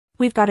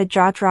We've got a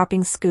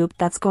jaw-dropping scoop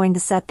that's going to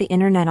set the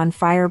internet on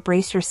fire.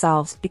 Brace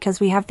yourselves, because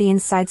we have the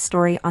inside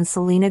story on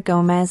Selena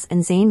Gomez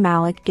and Zayn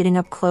Malik getting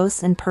up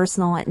close and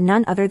personal at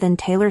none other than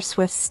Taylor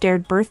Swift's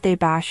stared birthday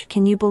bash.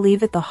 Can you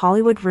believe it? The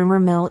Hollywood rumor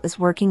mill is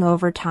working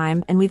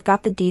overtime, and we've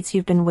got the deets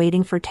you've been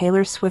waiting for.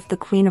 Taylor Swift, the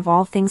queen of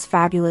all things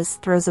fabulous,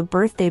 throws a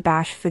birthday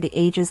bash for the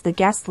ages. The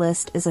guest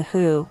list is a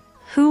who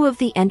of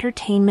the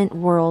entertainment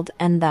world,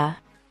 and the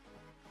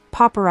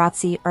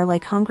paparazzi are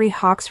like hungry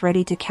hawks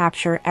ready to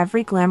capture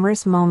every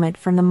glamorous moment.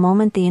 From the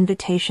moment the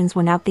invitations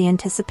went out, the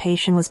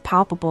anticipation was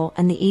palpable,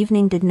 and the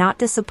evening did not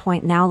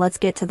disappoint. Now let's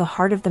get to the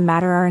heart of the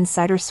matter. Our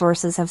insider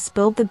sources have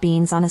spilled the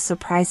beans on a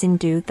surprising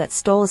dude that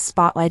stole a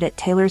spotlight at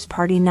Taylor's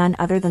party, none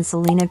other than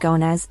Selena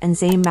Gomez and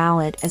Zayn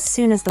Malik. As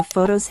soon as the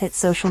photos hit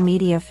social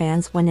media,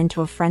 fans went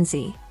into a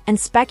frenzy, and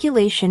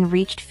speculation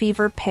reached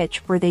fever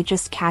pitch. Were they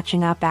just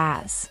catching up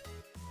as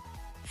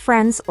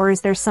friends, or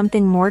is there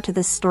something more to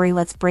this story?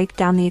 Let's break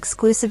down the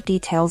exclusive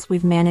details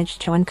we've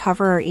managed to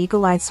uncover. Our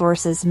eagle-eyed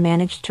sources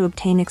managed to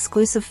obtain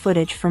exclusive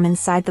footage from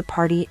inside the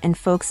party, and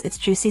folks, it's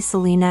juicy.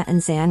 Selena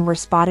and Zayn were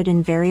spotted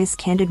in various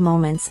candid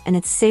moments, and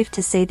it's safe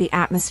to say the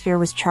atmosphere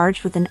was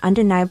charged with an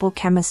undeniable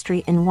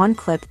chemistry. In one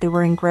clip, they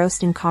were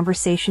engrossed in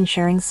conversation,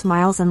 sharing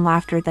smiles and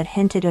laughter that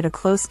hinted at a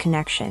close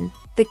connection.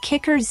 The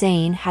kicker,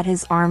 Zayn had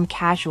his arm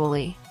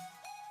casually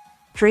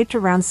draped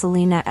around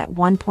Selena at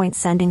one point,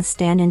 sending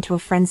Stan into a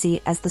frenzy.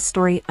 As the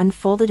story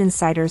unfolded,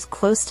 insiders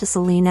close to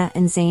Selena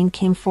and Zayn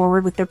came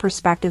forward with their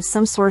perspectives.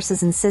 Some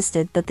sources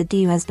insisted that the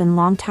duo has been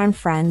longtime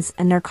friends,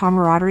 and their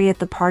camaraderie at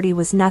the party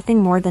was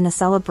nothing more than a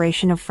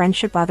celebration of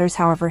friendship. Others,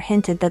 however,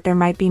 hinted that there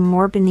might be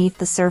more beneath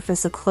the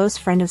surface. A close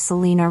friend of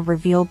Selena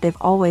revealed they've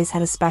always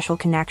had a special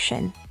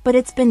connection, but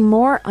it's been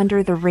more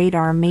under the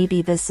radar.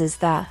 Maybe this is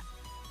the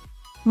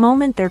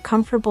moment they're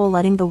comfortable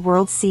letting the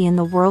world see. In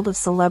the world of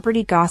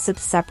celebrity gossip,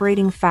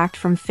 separating fact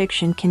from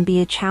fiction can be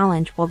a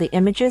challenge. While the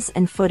images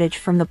and footage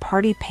from the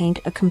party paint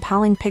a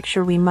compelling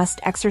picture, we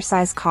must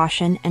exercise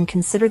caution and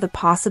consider the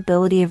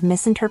possibility of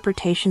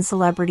misinterpretation.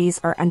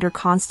 Celebrities are under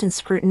constant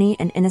scrutiny,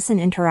 and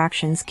innocent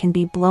interactions can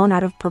be blown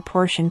out of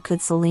proportion.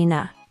 Could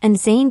Selena and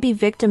Zayn be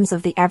victims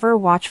of the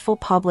ever-watchful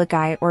public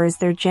eye, or is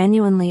there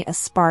genuinely a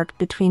spark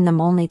between them?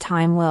 Only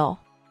time will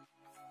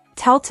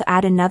tell. To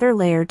add another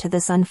layer to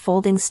this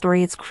unfolding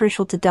story, it's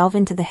crucial to delve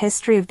into the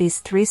history of these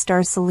three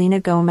stars.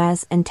 Selena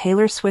Gomez and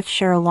Taylor Swift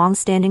share a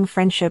long-standing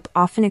friendship,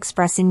 often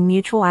expressing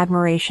mutual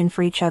admiration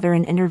for each other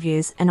in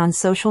interviews and on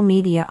social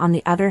media. On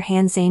the other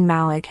hand, Zayn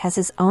Malik has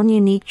his own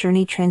unique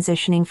journey,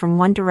 transitioning from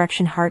One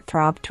Direction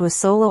heartthrob to a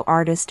solo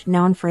artist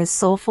known for his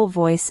soulful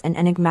voice and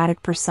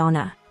enigmatic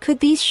persona. Could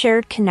these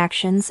shared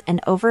connections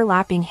and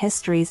overlapping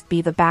histories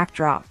be the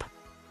backdrop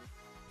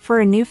for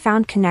a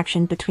newfound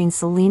connection between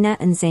Selena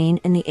and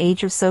Zayn? In the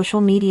age of social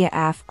media,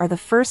 are the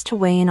first to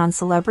weigh in on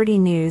celebrity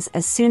news.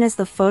 As soon as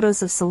the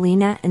photos of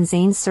Selena and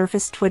Zayn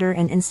surfaced, Twitter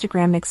and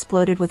Instagram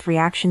exploded with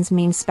reactions,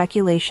 memes,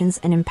 speculations,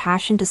 and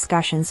impassioned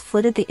discussions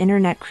flooded the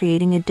internet,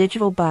 creating a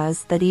digital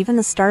buzz that even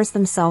the stars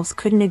themselves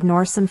couldn't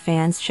ignore. Some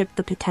fans shipped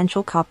the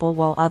potential couple,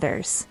 while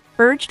others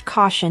urged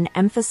caution,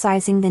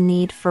 emphasizing the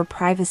need for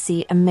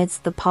privacy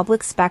amidst the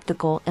public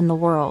spectacle. In the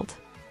world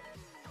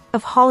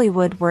of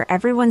Hollywood, where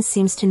everyone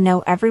seems to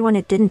know everyone,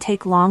 it didn't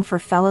take long for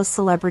fellow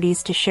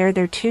celebrities to share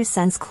their 2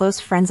 cents. Close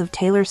friends of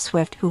Taylor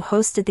Swift, who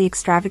hosted the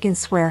extravagant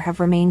swear,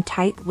 have remained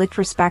tight-lipped,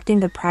 respecting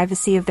the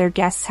privacy of their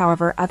guests.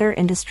 However, other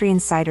industry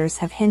insiders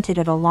have hinted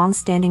at a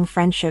long-standing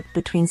friendship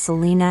between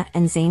Selena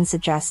and Zayn,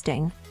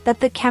 suggesting that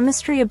the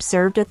chemistry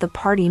observed at the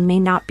party may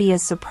not be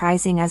as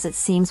surprising as it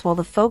seems. While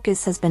the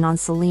focus has been on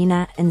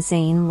Selena and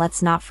Zayn,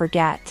 let's not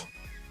forget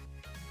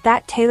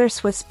that Taylor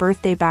Swift's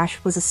birthday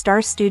bash was a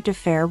star-studded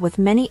affair, with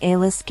many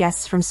A-list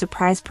guests, from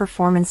surprise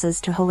performances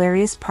to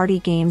hilarious party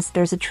games.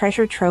 There's a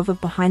treasure trove of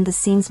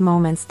behind-the-scenes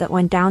moments that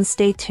went down.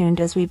 Stay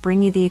tuned as we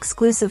bring you the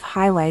exclusive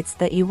highlights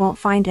that you won't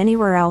find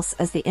anywhere else.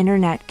 As the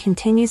internet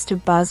continues to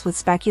buzz with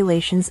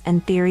speculations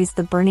and theories,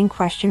 the burning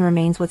question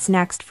remains: what's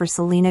next for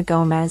Selena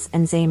Gomez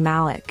and Zayn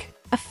Malik?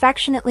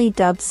 Affectionately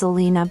dubbed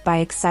Selena by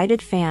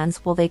excited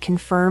fans, will they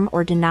confirm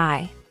or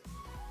deny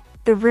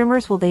the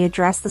rumors? Will they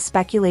address the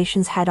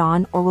speculations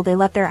head-on, or will they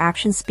let their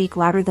actions speak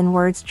louder than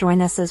words? Join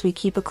us as we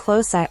keep a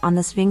close eye on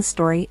this Ving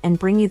story and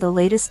bring you the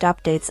latest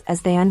updates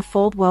as they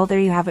unfold. Well, there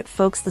you have it,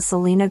 folks. The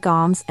Selena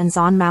Gomez and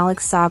Zayn Malik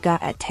saga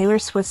at Taylor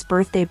Swift's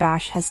birthday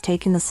bash has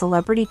taken the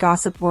celebrity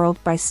gossip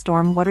world by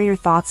storm. What are your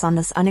thoughts on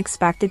this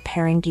unexpected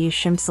pairing? Do you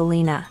shim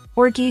Selena,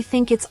 or do you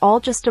think it's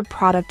all just a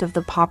product of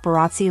the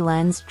paparazzi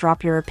lens?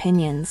 Drop your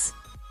opinions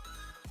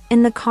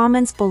in the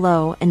comments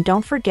below, and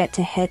don't forget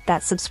to hit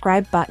that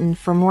subscribe button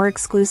for more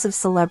exclusive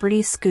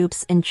celebrity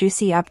scoops and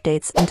juicy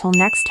updates. Until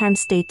next time,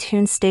 stay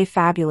tuned, stay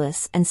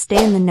fabulous, and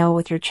stay in the know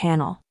with your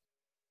channel.